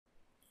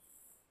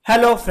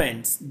Hello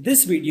friends,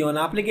 this video on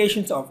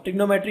Applications of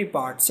Trigonometry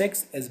Part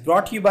 6 is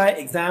brought to you by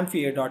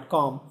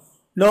examfear.com.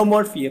 No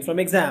more fear from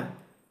exam.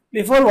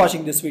 Before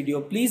watching this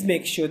video, please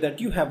make sure that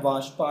you have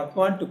watched Part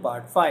 1 to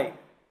Part 5.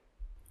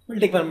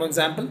 We'll take one more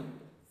example.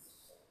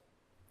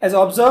 As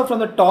observed from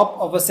the top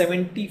of a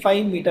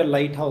 75-meter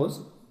lighthouse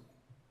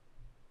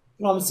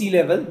from sea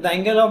level, the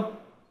angle of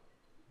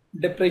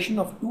depression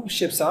of two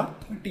ships are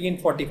 30 and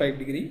 45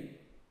 degrees.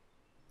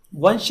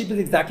 One ship is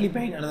exactly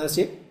behind another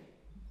ship.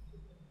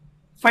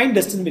 Find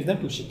distance between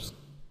the two ships.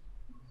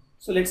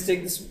 So let's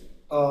take this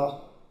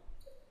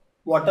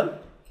water.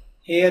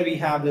 Here we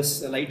have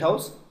this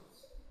lighthouse,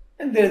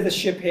 and there is a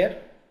ship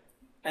here,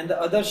 and the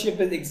other ship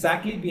is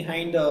exactly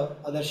behind the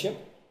other ship.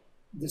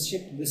 This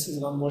is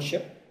one more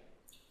ship,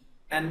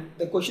 and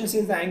the question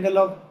says the angle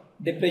of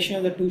depression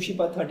of the two ships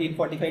are 30 and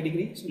 45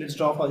 degrees. So let's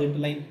draw a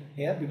horizontal line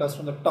here, because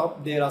from the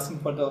top they are asking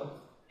for the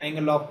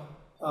angle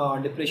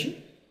of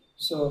depression.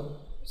 So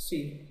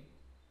see,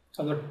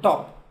 from the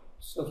top.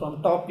 So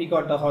from top we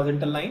got the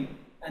horizontal line,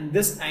 and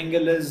this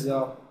angle is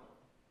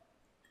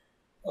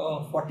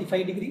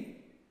 45 degree,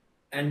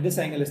 and this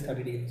angle is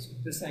 30 degrees. So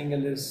this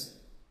angle is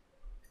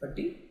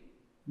 30,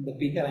 the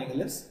bigger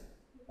angle is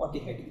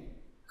 45 degree.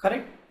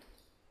 Correct?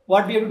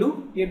 What we have to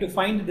do? We have to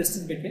find the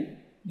distance between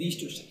these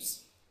two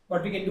ships.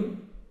 What we can do?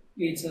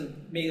 Let's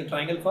make a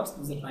triangle first.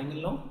 This is a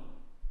triangle now.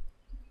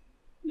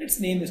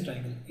 Let's name this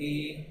triangle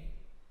A,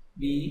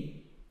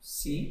 B,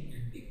 C,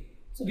 and D.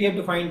 So we have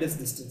to find this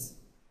distance.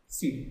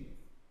 CD.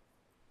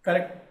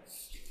 Correct?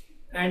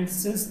 And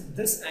since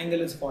this angle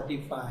is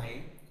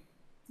 45,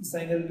 this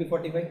angle will be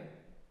 45.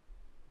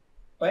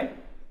 Why?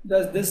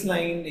 Because this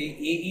line, the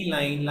AE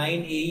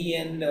line AE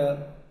and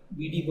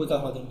BD both are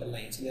horizontal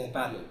lines, so they are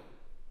parallel.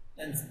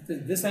 And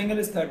this angle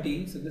is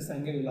 30, so this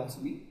angle will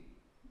also be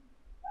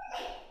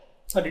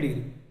 30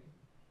 degree.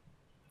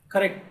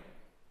 Correct?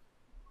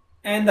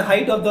 And the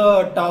height of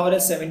the tower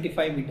is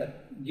 75 meter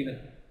given.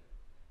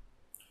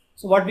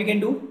 So what we can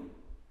do?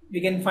 We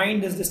can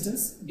find this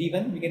distance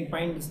D1, we can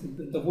find this,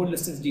 the whole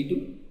distance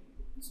D2.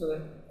 So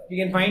we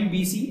can find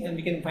BC and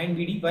we can find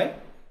BD by,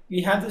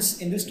 we have this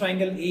in this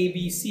triangle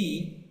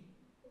ABC,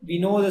 we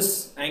know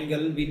this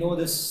angle, we know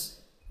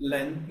this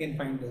length, we can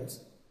find this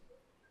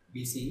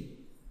BC.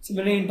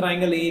 Similarly in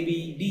triangle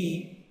ABD,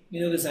 we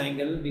know this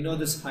angle, we know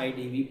this height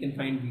AB, we can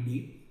find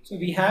BD. So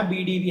we have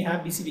BD, we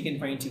have BC, we can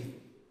find C.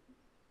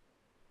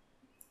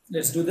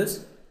 Let's do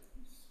this.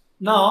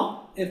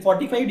 Now, if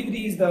 45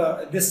 degrees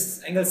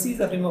this angle C is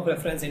the frame of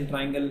reference in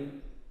triangle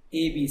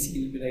ABC,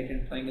 will be right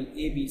in triangle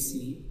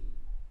ABC.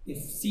 If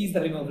C is the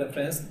frame of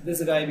reference,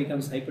 this guy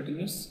becomes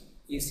hypotenuse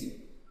AC.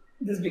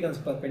 This becomes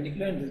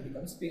perpendicular and this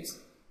becomes base.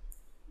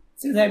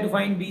 Since I have to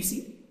find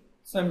BC,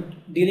 so I am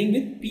dealing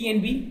with P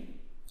and B.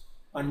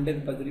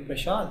 Pandit Padri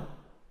Prashad,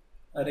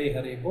 Hare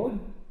Hare Bol.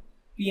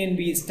 P and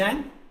B is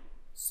tan,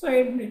 so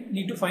I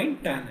need to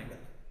find tan angle.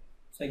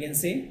 So I can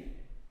say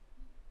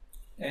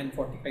tan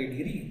 45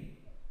 degree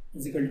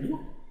is equal to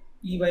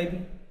E by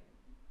B.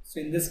 So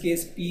in this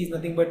case, P is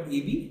nothing but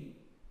AB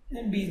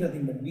and B is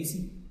nothing but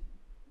BC,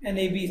 and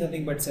AB is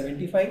nothing but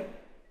 75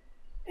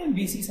 and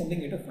BC is something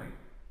we have to find,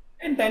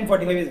 and tan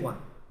 45 is 1.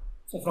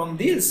 So from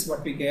this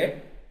what we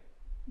get,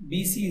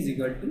 BC is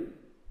equal to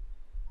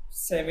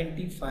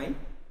 75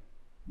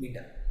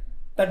 meter.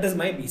 That is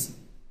my BC.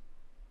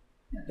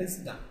 That is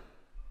done.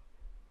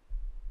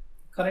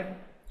 Correct?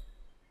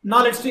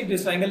 Now let's take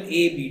this triangle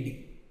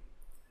ABD.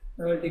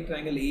 Now we'll take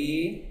triangle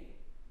ABD.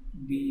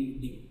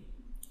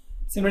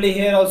 Similarly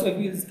here also,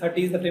 if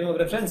 30 is the frame of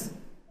reference,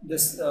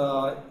 this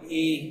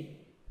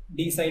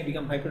AD side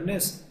becomes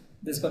hypotenuse,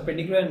 this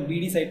perpendicular, and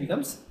BD side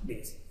becomes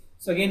base.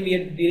 So again we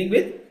are dealing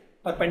with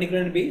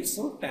perpendicular and base,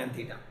 so tan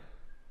theta.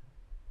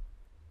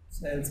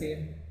 So I'll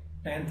say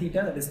tan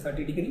theta, that is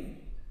 30 degree,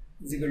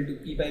 is equal to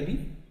P by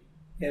B.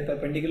 Here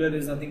perpendicular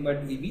is nothing but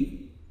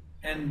AB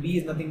and B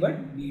is nothing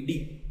but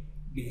BD,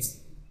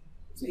 base.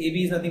 So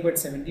AB is nothing but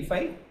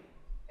 75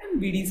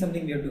 and BD is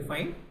something we have to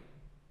find.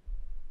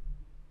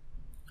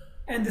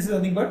 And this is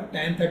nothing but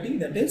tan 30,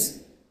 that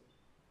is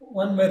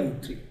 1 by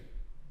root 3.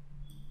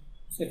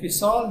 So if we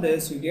solve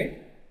this, we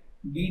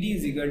get BD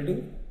is equal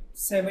to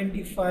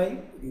 75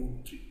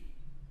 root 3.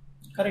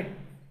 Correct?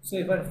 So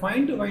if I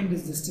find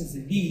this distance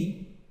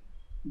D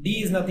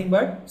is nothing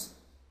but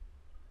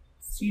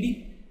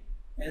CD,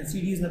 and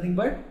CD is nothing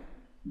but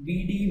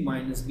BD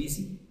minus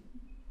BC,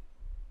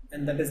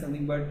 and that is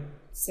nothing but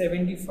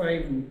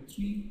 75 root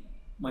 3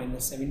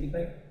 minus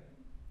 75,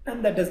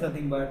 and that is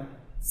nothing but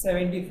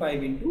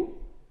 75 into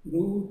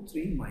root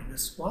 3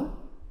 minus 1,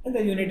 and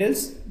the unit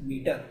is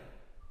meter,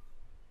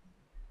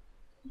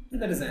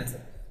 and that is the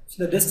answer.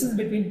 So the distance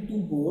between two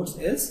boards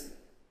is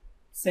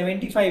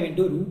 75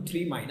 into root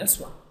 3 minus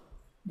 1.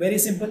 Very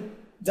simple.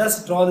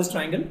 Just draw this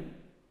triangle.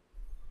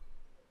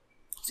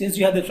 Since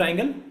you have the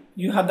triangle,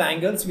 you have the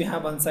angles, we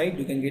have one side,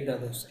 you can get the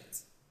other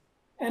sides,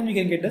 and you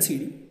can get the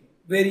CD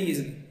very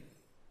easily.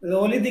 The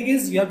only thing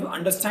is you have to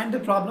understand the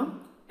problem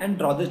and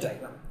draw this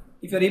diagram.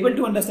 If you are able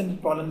to understand the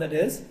problem, that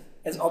is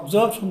as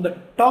observed from the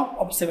top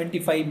of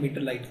 75-meter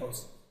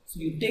lighthouse.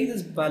 So you take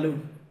this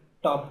balloon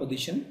top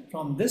position.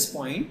 From this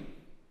point,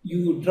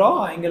 you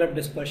draw angle of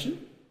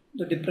dispersion.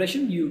 The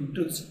depression, you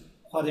do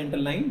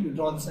horizontal line, you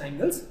draw these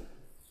angles,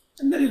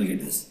 and then you will get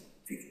this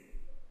figure.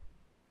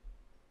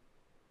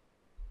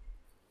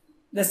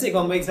 Let's take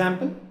one more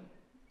example.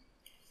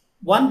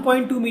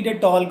 1.2 meter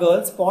tall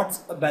girl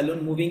spots a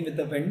balloon moving with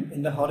the wind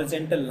in the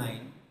horizontal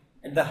line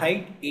at the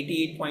height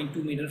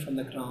 88.2 meters from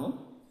the ground.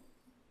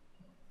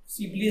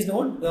 See, please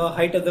note the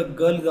height of the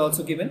girl is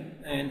also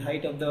given and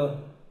height of the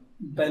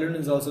balloon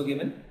is also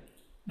given.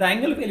 The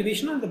angle of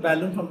elevation of the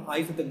balloon from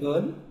eyes of the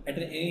girl at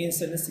any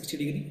instant is 60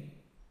 degree.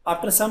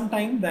 After some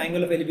time, the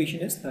angle of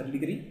elevation is 30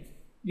 degree.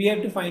 We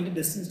have to find the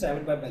distance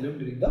traveled by balloon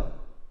during the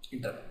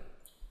interval.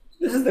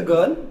 This is the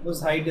girl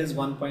whose height is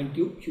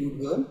 1.2, cute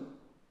girl.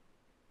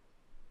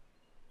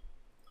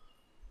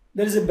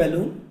 There is a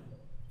balloon.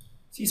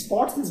 She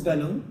spots this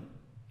balloon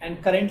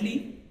and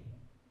currently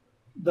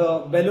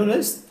the balloon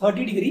is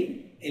 30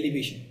 degree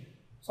elevation.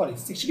 Sorry,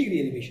 60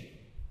 degree elevation.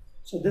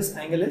 So this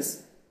angle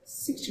is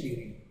 60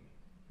 degree.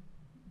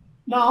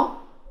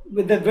 Now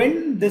with the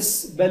wind,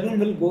 this balloon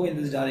will go in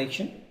this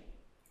direction.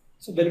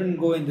 So balloon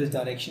will go in this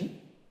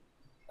direction.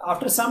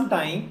 After some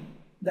time,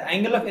 the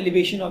angle of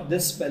elevation of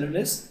this balloon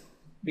is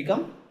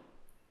become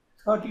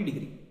 30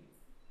 degree.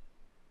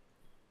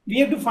 We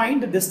have to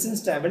find the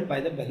distance traveled by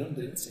the balloon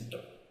during its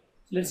interval.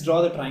 So let's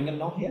draw the triangle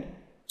now here.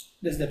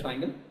 This is the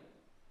triangle.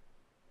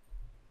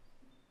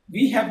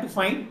 We have to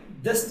find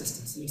this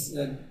distance.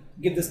 Let's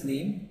give this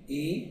name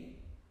A,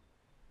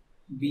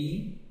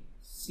 B,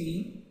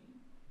 C,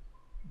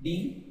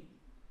 D,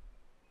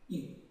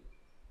 E.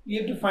 We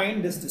have to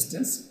find this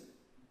distance.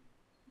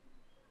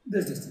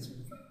 This distance we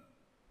will find.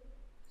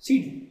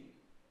 CD.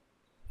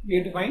 We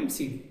have to find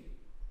CD.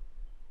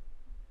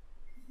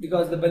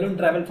 Because the balloon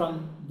traveled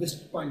from this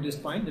point to this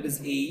point, that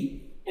is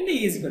AE, and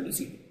AE is equal to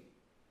CD.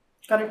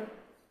 Correct?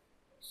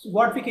 So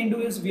what we can do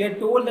is, we are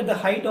told that the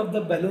height of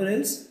the balloon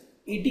is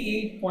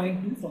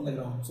 88.2 from the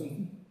ground. So if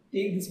you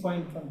take this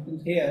point from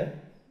here,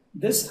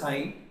 this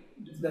height,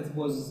 that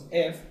suppose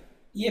F,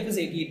 EF is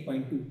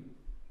 88.2.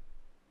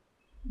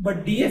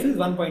 But DF is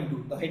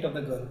 1.2, the height of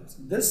the girl. So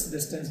this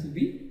distance will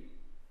be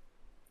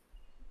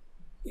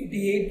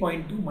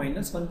 88.2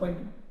 minus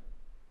 1.2.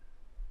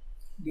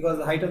 Because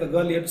the height of the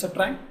girl you have to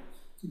subtract.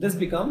 So this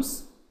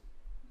becomes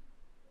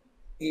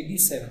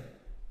 87.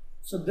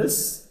 So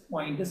this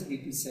point is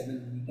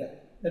 87 meter.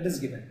 That is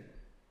given.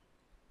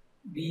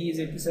 B is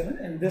 87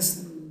 and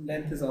this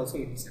length is also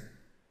 87.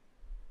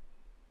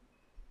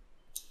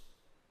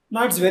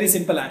 Now it's very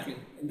simple actually.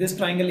 In this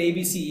triangle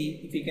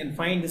ABC, if we can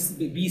find this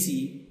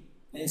BC,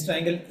 and this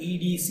triangle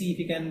EDC, if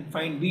we can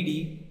find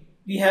BD,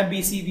 we have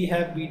BC, we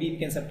have BD, we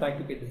can subtract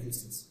to get the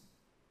distance.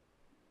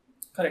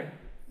 Correct.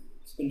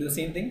 So we'll do the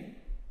same thing.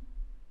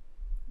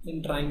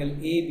 In triangle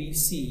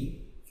ABC,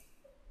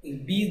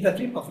 if B is the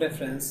frame of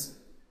reference,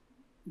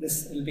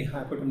 this will be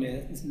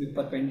hypotenuse, this will be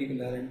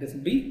perpendicular, and this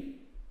will be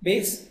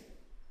base.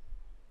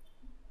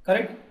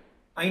 Correct?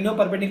 I know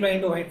perpendicular, I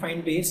know I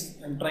find base.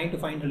 I am trying to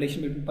find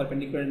relation between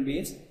perpendicular and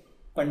base.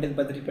 Pandit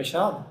Badri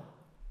Prasad,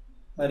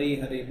 Hare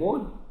Hare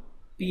Bol,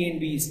 P and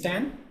B is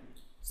tan.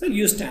 So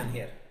use tan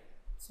here.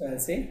 So I'll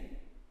say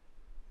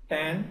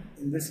tan,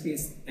 in this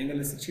case angle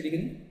is 60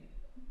 degree,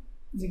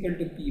 is equal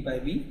to P by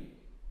B.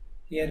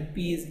 Here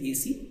P is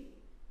AC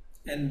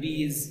and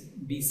B is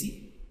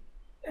BC,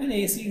 and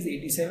AC is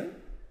 87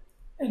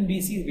 and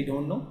BC is we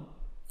don't know,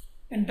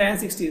 and tan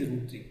 60 is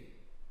root 3.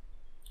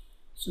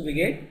 So we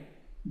get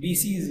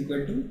BC is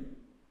equal to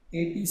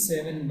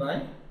 87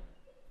 by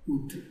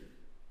root 3.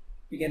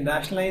 We can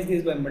rationalize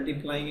this by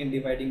multiplying and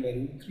dividing by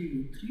root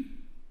 3.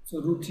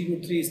 So root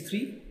 3 is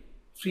 3.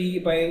 3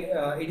 by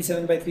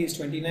 87 by 3 is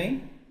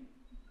 29.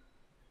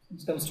 It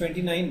becomes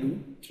 29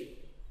 root 3.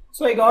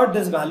 So I got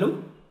this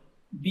value.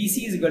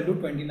 BC is equal to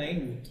 29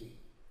 root 3.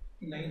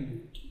 29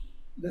 root 3.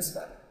 This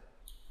value.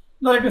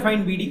 Now let me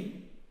find BD.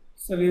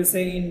 So we will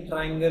say in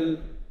triangle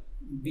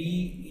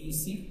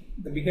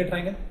BEC, the bigger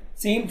triangle,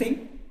 same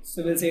thing.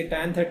 So we'll say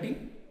tan 30.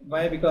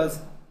 Why? Because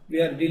we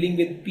are dealing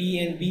with P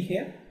and B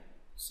here.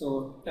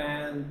 So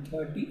tan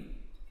 30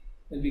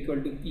 will be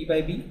equal to P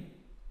by B.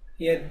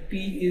 Here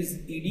P is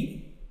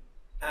ED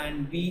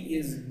and B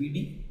is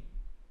BD.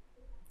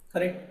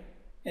 Correct?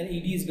 And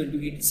ED is equal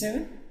to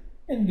 87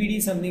 and BD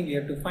is something we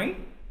have to find,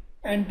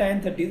 and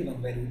tan 30 is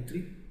 1 by root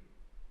 3.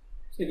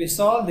 So if we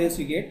solve this,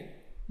 we get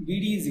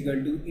BD is equal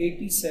to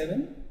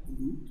 87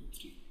 root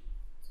 3.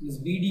 So this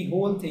BD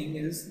whole thing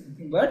is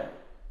nothing but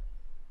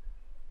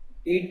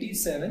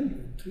 87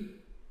 root 3.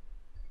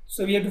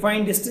 So we have to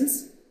find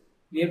distance.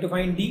 We have to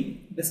find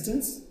D,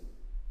 distance,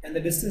 and the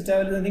distance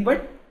traveled is nothing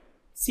but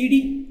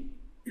CD,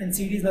 and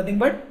CD is nothing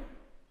but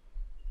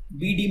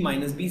BD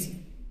minus BC.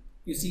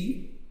 You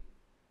see,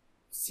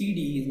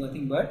 CD is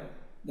nothing but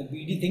the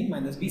BD thing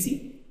minus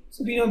BC.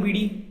 So we know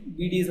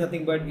BD is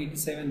nothing but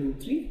 87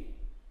 root 3,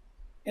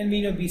 and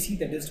we know BC,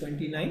 that is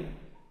 29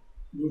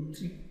 root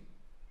 3.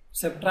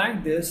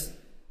 Subtract this,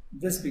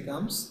 this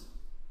becomes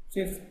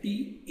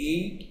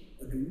 58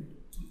 root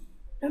 3,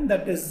 and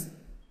that is,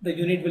 the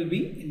unit will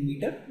be in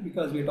meter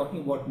because we are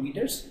talking about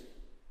meters,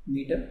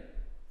 meter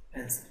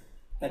answer.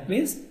 That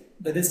means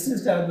the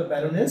distance traveled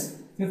by balloon is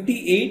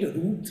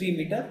 58√3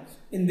 meter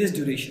in this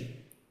duration,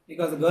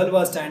 because the girl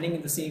was standing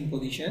in the same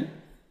position.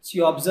 She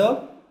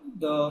observed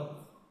the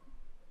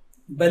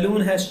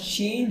balloon has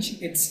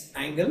changed its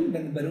angle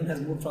when the balloon has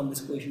moved from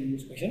this position to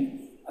this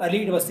position.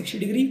 Earlier it was 60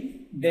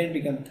 degree, then it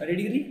became 30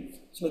 degree.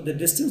 So the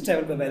distance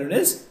traveled by balloon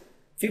is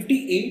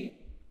 58.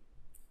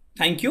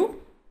 Thank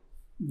you.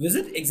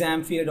 Visit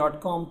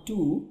examfear.com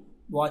to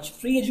watch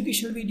free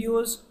educational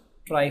videos,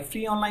 try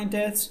free online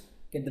tests,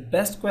 get the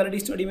best quality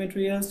study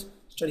materials,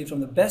 study from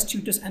the best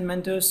tutors and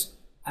mentors,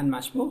 and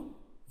much more.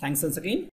 Thanks once again.